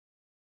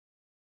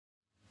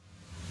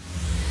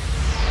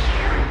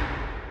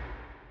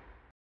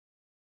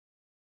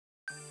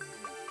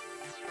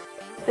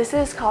This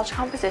is college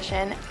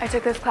composition. I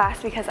took this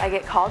class because I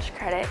get college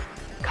credit.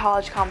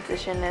 College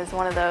composition is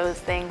one of those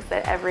things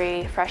that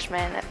every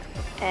freshman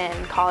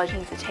in college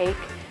needs to take,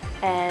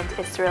 and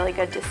it's really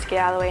good just to get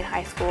out of the way in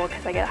high school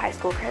because I get high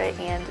school credit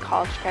and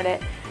college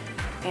credit,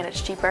 and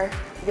it's cheaper.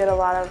 You get a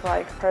lot of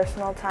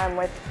personal time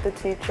with the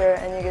teacher,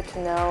 and you get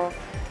to know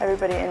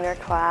everybody in your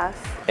class.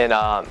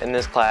 In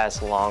this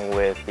class, along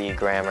with the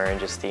grammar and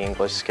just the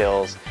English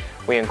skills,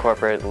 we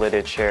incorporate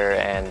literature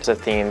and the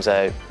themes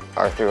that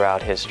are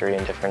throughout history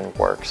in different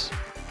works.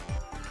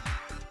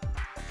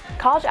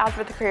 College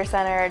Algebra at the Career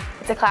Center,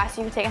 it's a class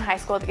you can take in high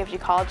school that gives you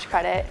college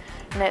credit,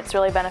 and it's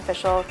really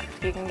beneficial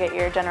because you can get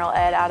your general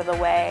ed out of the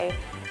way.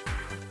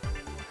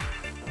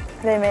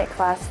 They make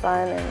class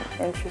fun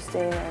and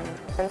interesting,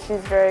 and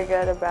she's very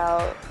good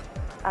about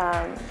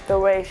the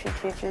way she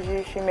teaches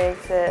you. She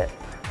makes it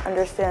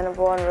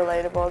understandable and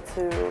relatable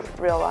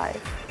to real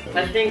life.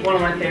 I think one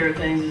of my favorite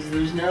things is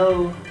there's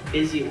no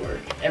busy work.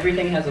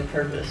 Everything has a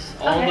purpose.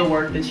 All the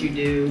work that you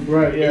do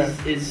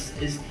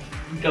is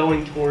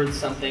going towards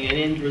something, an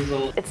end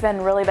result. It's been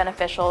really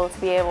beneficial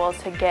to be able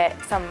to get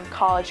some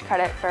college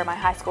credit for my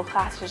high school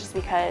classes just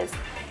because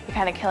you're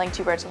kind of killing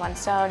two birds with one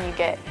stone. You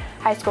get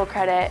high school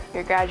credit,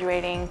 you're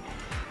graduating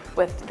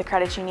with the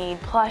credits you need,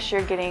 plus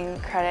you're getting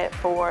credit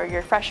for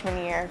your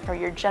freshman year for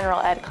your general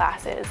ed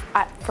classes.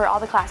 For all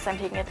the classes I'm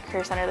taking at the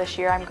Career Center this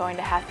year, I'm going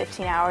to have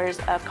 15 hours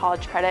of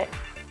college credit.